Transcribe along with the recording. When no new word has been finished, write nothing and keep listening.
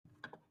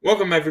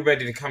Welcome,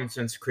 everybody, to Common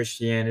Sense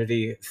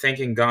Christianity.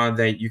 Thanking God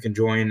that you can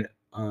join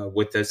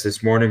with us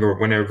this morning or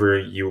whenever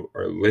you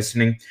are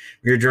listening.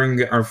 We are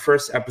doing our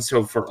first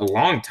episode for a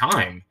long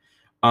time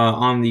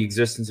on the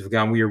existence of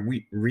God. We are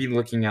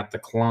re-looking at the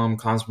Kalam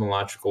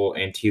cosmological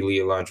and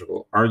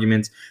teleological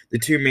arguments, the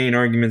two main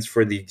arguments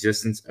for the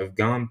existence of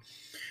God.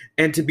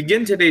 And to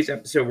begin today's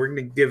episode, we're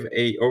going to give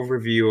a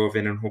overview of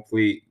it and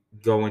hopefully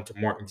go into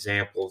more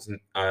examples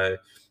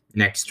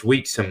next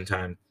week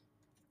sometime.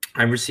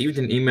 I received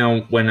an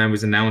email when I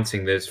was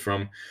announcing this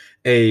from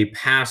a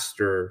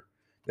pastor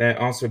that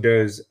also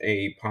does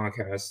a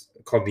podcast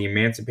called The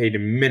Emancipated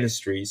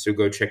Ministry, so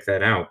go check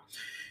that out.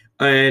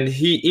 And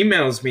he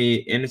emails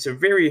me, and it's a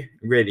very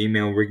great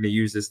email. We're going to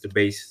use this to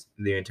base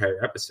the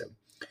entire episode.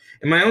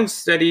 In my own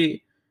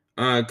study,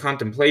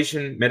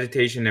 contemplation,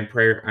 meditation, and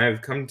prayer, I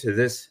have come to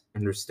this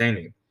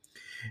understanding.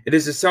 It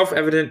is a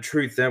self-evident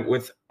truth that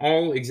with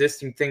all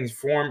existing things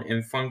form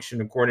and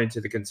function according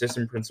to the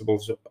consistent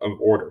principles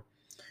of order.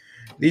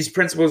 These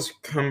principles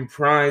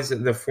comprise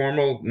the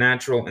formal,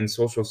 natural, and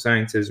social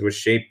sciences which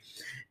shape,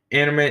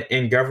 animate,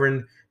 and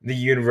govern the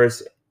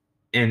universe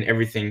and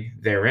everything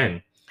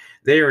therein.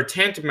 They are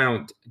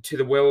tantamount to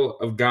the will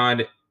of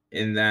God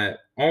in that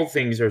all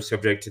things are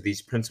subject to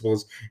these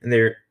principles, and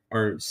they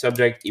are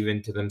subject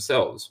even to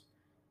themselves.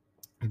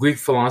 Greek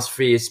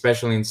philosophy,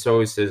 especially in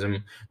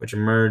Stoicism, which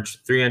emerged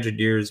 300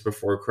 years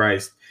before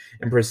Christ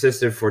and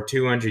persisted for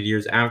 200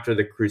 years after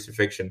the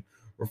crucifixion,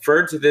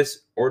 referred to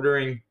this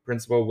ordering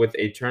principle with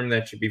a term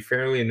that should be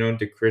fairly known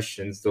to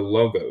Christians, the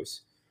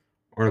logos,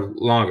 or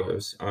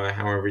logos,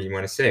 however you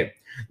want to say it.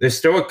 The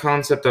Stoic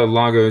concept of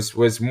logos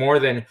was more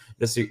than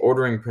just the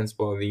ordering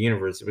principle of the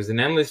universe. It was an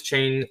endless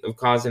chain of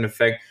cause and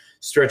effect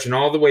stretching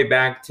all the way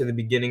back to the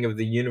beginning of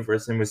the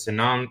universe and was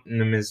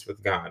synonymous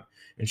with God.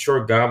 In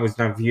short, God was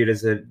not viewed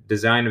as a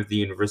design of the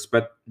universe,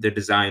 but the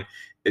design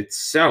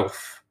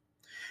itself.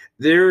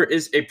 There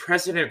is a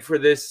precedent for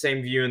this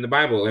same view in the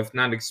Bible. If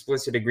not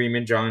explicit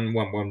agreement, John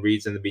 1:1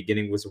 reads, "In the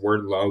beginning was the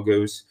word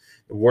logos.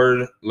 The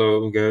word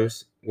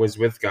logos was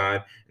with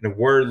God, and the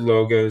word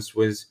logos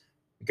was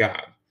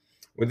God."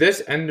 With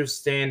this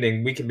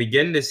understanding, we can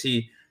begin to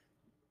see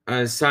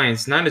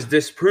science not as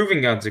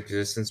disproving God's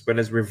existence, but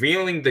as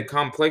revealing the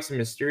complex and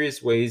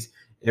mysterious ways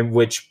in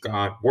which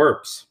God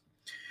works.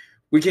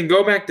 We can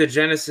go back to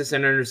Genesis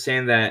and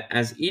understand that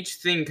as each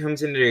thing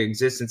comes into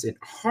existence, it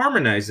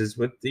harmonizes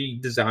with the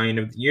design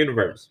of the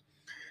universe.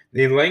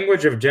 The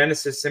language of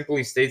Genesis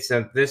simply states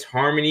that this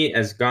harmony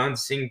as God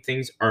seeing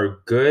things are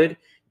good,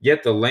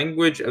 yet the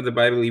language of the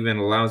Bible even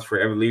allows for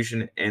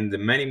evolution and the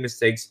many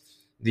mistakes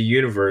the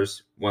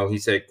universe, well, he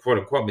said quote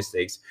unquote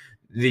mistakes,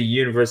 the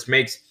universe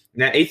makes.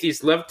 Now,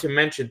 atheists love to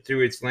mention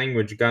through its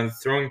language God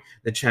throwing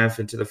the chaff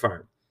into the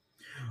fire.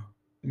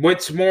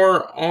 What's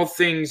more, all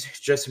things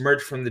just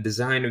emerge from the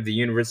design of the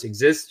universe,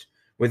 exist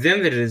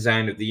within the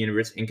design of the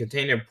universe, and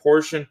contain a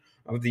portion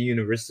of the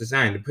universe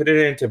design. To put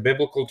it into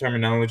biblical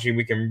terminology,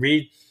 we can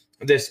read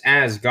this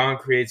as God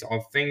creates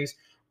all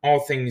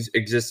things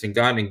exist in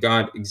God, and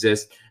God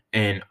exists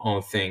in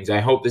all things. I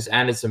hope this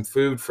added some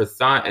food for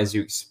thought as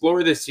you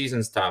explore this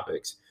season's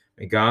topics.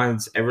 May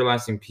God's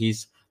everlasting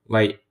peace,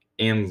 light,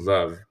 and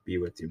love be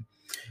with you.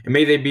 And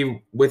may they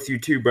be with you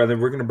too, brother.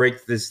 We're going to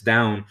break this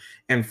down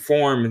and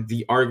form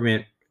the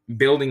argument,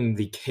 building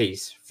the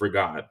case for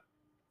God.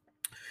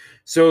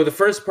 So the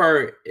first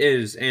part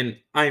is, and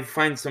I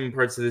find some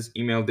parts of this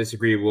email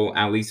disagreeable,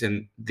 at least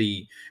in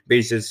the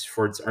basis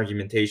for its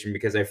argumentation,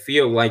 because I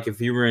feel like if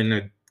you were in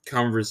a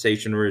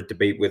conversation or a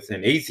debate with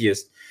an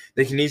atheist,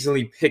 they can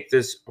easily pick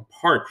this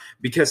apart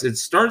because it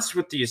starts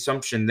with the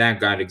assumption that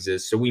God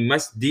exists. So we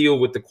must deal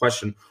with the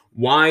question,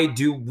 why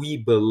do we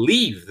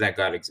believe that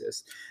God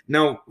exists?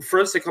 Now,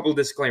 first, a couple of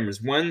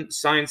disclaimers. One,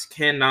 science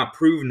cannot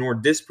prove nor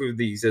disprove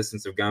the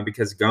existence of God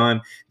because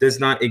God does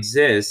not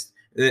exist,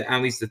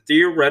 at least the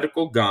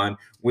theoretical God,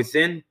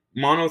 within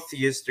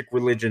monotheistic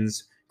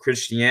religions.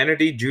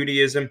 Christianity,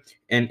 Judaism,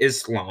 and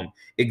Islam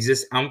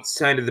exist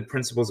outside of the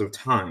principles of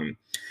time.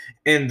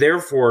 And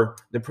therefore,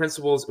 the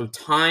principles of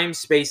time,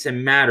 space,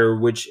 and matter,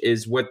 which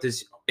is what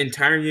this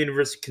entire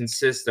universe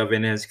consists of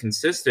and has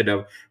consisted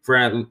of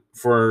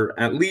for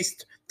at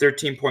least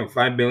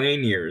 13.5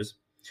 billion years,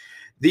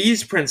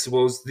 these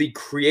principles, the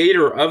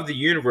creator of the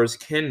universe,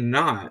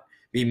 cannot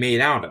be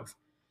made out of.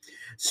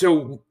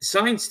 So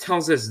science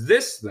tells us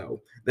this,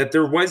 though, that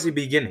there was a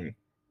beginning.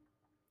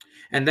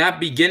 And that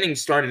beginning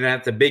started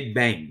at the Big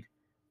Bang.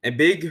 A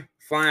big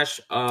flash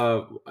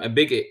of a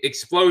big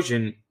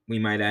explosion, we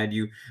might add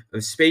you,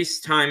 of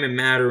space, time, and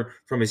matter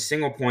from a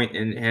single point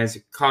and has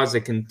caused a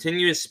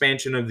continuous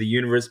expansion of the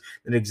universe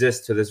that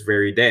exists to this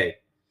very day.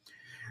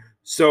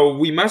 So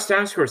we must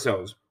ask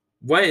ourselves,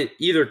 what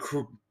either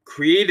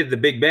created the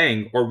Big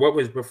Bang or what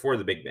was before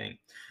the Big Bang?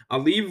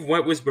 I'll leave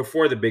what was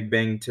before the Big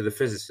Bang to the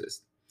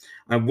physicist.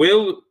 I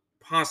will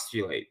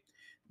postulate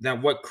that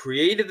what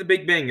created the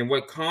Big Bang and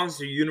what caused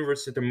the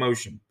universe into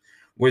motion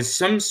was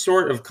some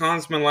sort of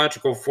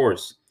cosmological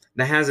force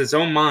that has its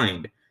own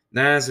mind,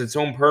 that has its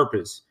own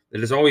purpose, that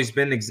has always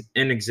been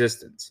in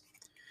existence.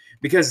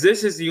 because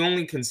this is the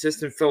only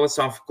consistent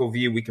philosophical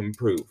view we can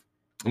prove,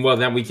 well,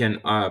 that we can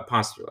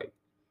postulate,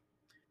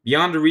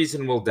 beyond a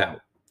reasonable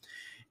doubt.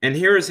 And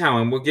here is how,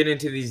 and we'll get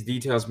into these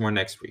details more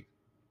next week.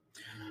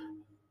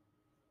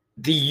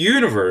 The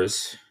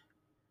universe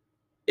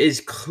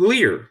is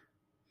clear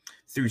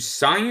through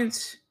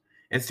science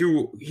and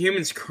through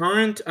humans'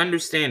 current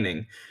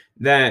understanding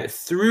that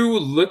through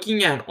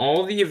looking at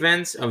all the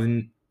events of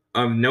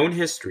known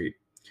history,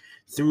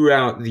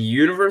 throughout the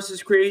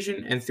universe's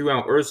creation and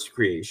throughout Earth's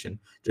creation,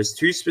 just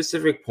two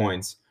specific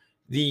points,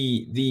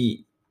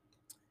 the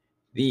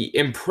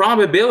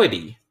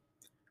improbability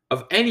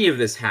of any of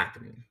this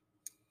happening.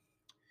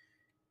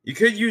 You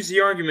could use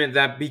the argument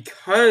that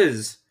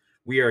because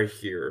we are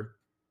here,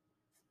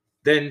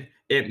 then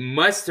it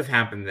must have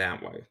happened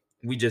that way.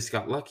 We just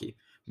got lucky.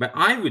 But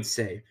I would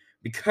say,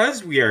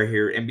 because we are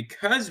here and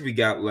because we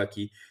got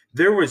lucky,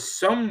 there was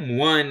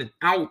someone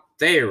out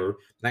there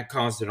that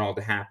caused it all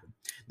to happen.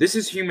 This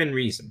is human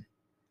reason.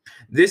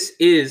 This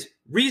is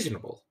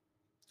reasonable.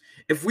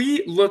 If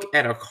we look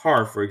at a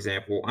car, for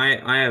example,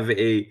 I have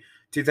a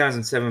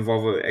 2007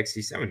 Volvo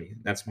XC70.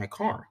 That's my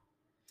car.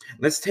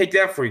 Let's take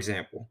that for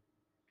example.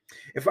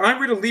 If I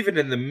were to leave it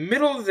in the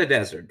middle of the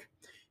desert,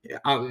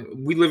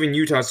 we live in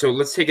Utah, so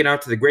let's take it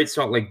out to the Great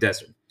Salt Lake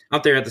Desert,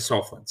 out there at the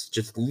salt flats.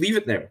 Just leave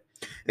it there.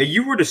 And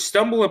you were to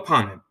stumble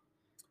upon it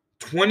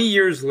 20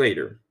 years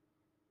later,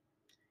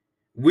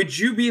 would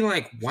you be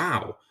like,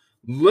 wow,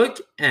 look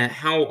at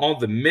how all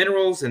the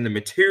minerals and the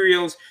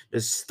materials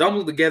just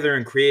stumbled together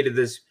and created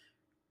this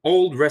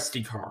old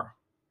rusty car?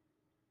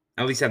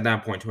 At least at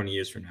that point, 20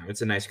 years from now.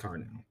 It's a nice car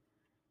now.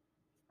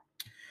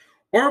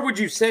 Or would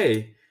you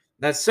say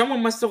that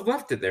someone must have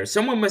left it there?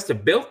 Someone must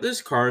have built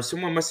this car.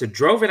 Someone must have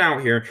drove it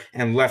out here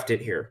and left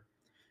it here.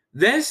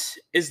 This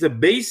is the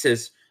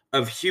basis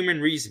of human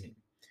reasoning.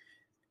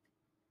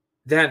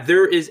 That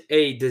there is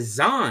a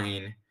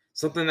design,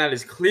 something that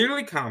is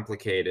clearly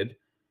complicated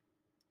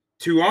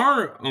to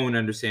our own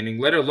understanding,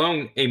 let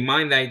alone a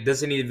mind that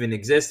doesn't even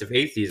exist if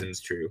atheism is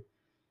true.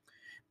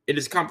 It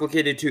is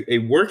complicated to a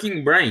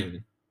working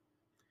brain,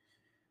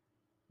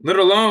 let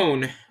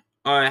alone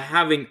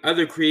having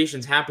other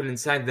creations happen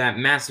inside that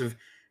massive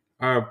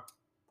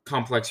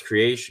complex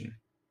creation,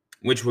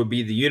 which would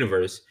be the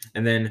universe,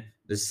 and then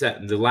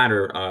the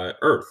latter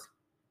Earth.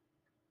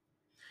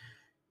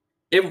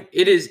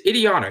 It is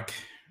idiotic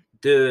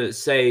to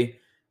say,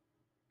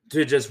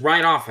 to just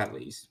write off at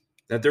least,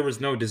 that there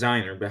was no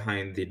designer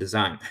behind the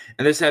design.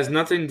 And this has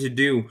nothing to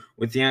do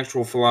with the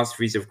actual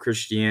philosophies of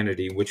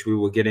Christianity, which we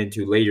will get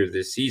into later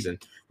this season.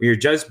 We are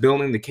just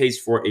building the case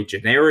for a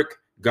generic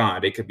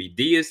God. It could be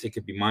deist, it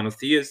could be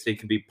monotheist, it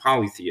could be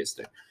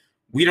polytheistic.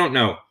 We don't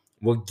know.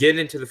 We'll get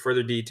into the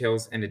further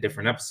details in a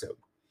different episode.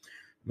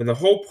 But the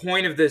whole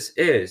point of this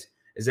is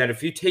that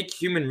if you take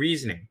human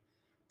reasoning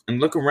and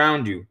look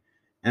around you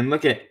and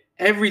look at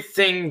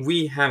everything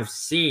we have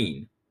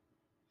seen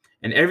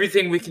and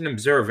everything we can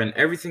observe and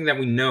everything that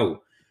we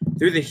know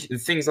through the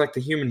things like the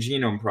Human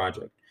Genome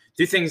Project,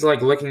 through things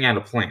like looking at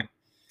a plant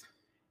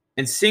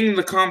and seeing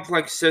the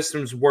complex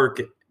systems work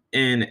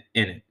in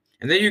it.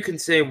 And then you can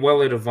say,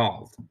 well, it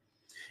evolved.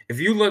 If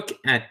you look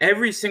at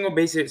every single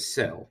basic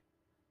cell,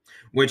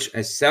 which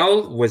a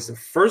cell was the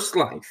first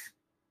life,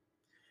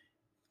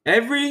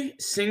 every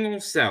single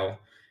cell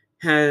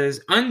has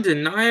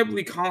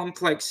undeniably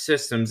complex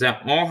systems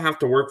that all have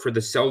to work for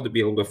the cell to be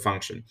able to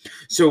function.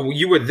 So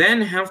you would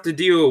then have to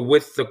deal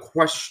with the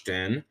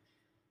question,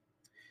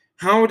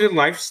 how did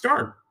life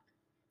start?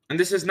 And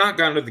this is not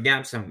God of the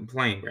Gaps I'm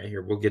playing right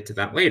here. We'll get to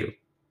that later.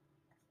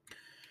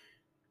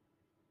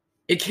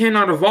 It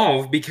cannot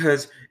evolve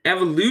because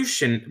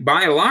evolution,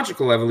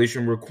 biological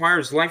evolution,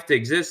 requires life to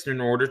exist in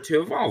order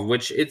to evolve,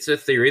 which it's a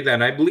theory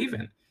that I believe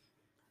in.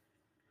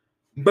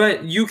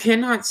 But you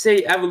cannot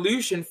say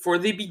evolution for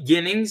the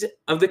beginnings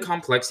of the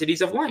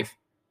complexities of life,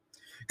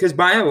 because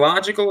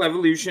biological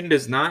evolution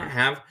does not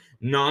have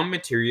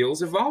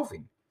non-materials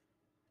evolving.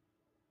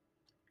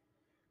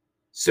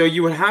 So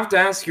you would have to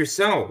ask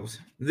yourselves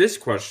this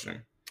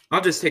question.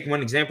 I'll just take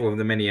one example of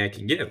the many I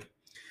can give.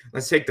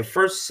 Let's take the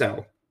first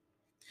cell.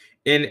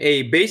 In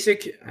a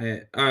basic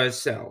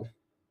cell,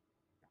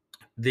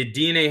 the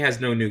DNA has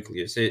no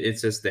nucleus.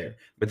 It's just there.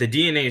 But the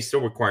DNA is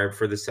still required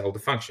for the cell to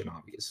function,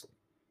 obviously.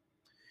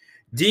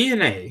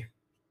 DNA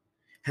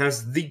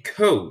has the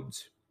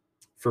codes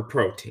for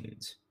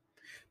proteins,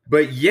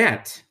 but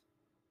yet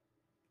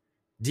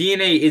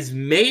DNA is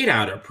made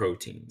out of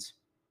proteins.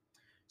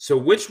 So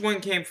which one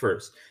came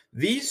first?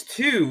 These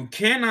two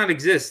cannot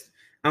exist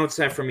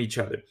outside from each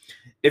other.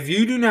 If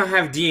you do not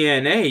have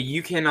DNA,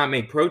 you cannot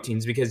make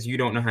proteins because you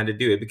don't know how to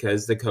do it,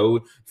 because the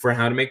code for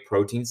how to make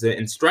proteins, the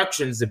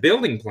instructions, the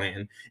building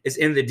plan is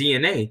in the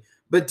DNA.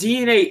 But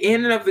DNA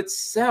in and of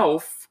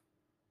itself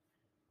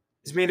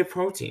is made of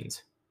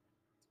proteins.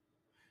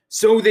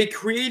 So they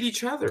create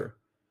each other.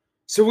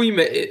 So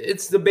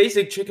it's the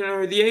basic chicken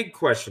or the egg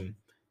question.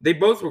 They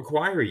both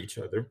require each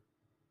other.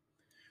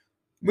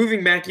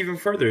 Moving back even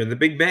further, the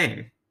Big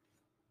Bang.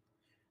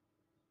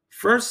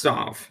 First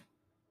off,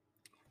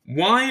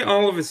 why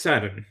all of a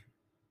sudden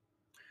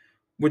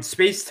would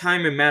space,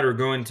 time, and matter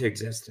go into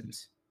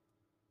existence?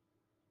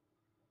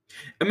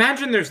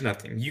 Imagine there's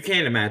nothing. You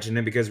can't imagine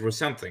it because we're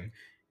something.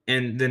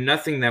 And the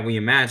nothing that we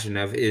imagine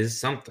of is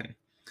something.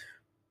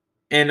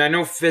 And I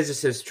know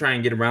physicists try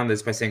and get around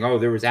this by saying, oh,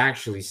 there was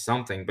actually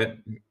something, but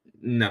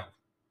no.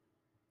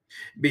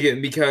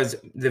 Because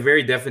the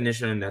very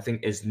definition of nothing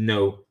is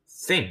no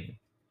thing.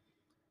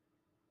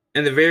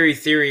 And the very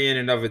theory in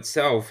and of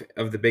itself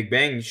of the Big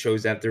Bang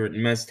shows that there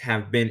must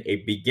have been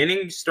a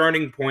beginning,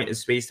 starting point of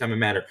space, time, and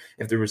matter.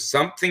 If there was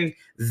something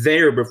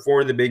there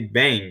before the Big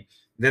Bang,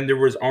 then there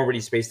was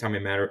already space, time,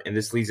 and matter. And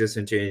this leads us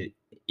into an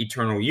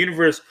eternal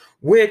universe,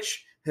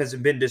 which has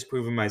been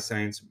disproven by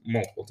science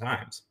multiple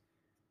times.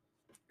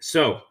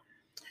 So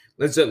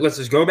let's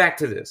just go back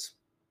to this.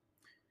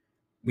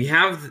 We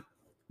have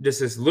just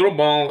this little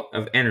ball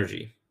of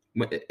energy.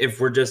 If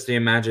we're just to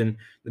imagine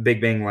the Big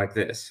Bang like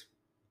this,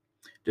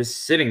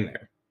 just sitting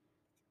there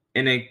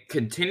in a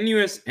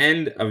continuous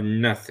end of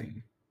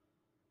nothing.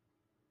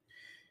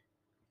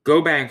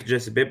 Go back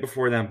just a bit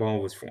before that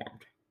ball was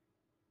formed.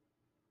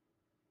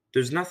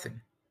 There's nothing.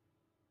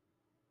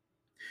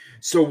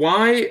 So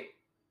why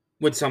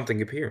would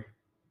something appear?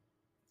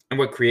 And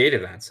what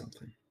created that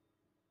something?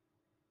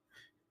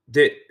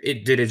 Did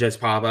it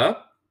just pop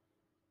up?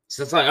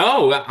 So it's like,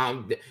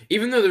 oh,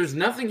 even though there's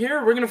nothing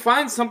here, we're going to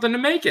find something to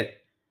make it.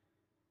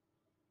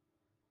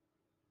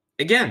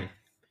 Again,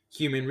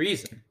 human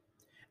reason.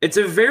 It's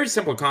a very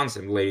simple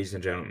concept, ladies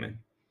and gentlemen.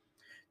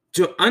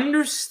 To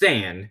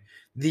understand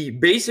the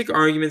basic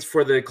arguments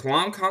for the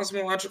Kalam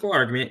cosmological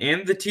argument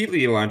and the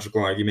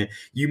teleological argument,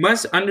 you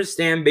must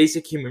understand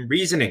basic human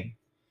reasoning.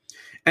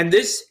 And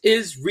this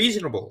is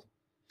reasonable.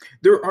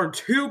 There are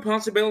two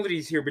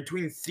possibilities here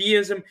between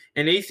theism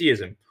and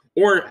atheism,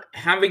 or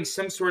having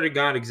some sort of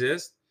God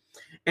exist,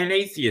 and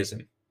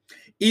atheism.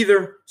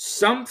 Either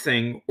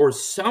something or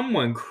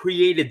someone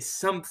created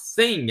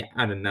something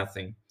out of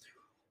nothing,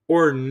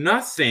 or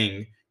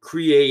nothing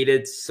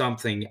created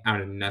something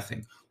out of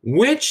nothing.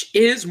 Which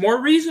is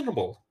more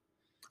reasonable?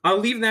 I'll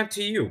leave that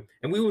to you.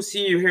 And we will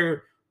see you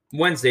here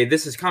Wednesday.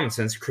 This is Common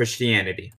Sense Christianity.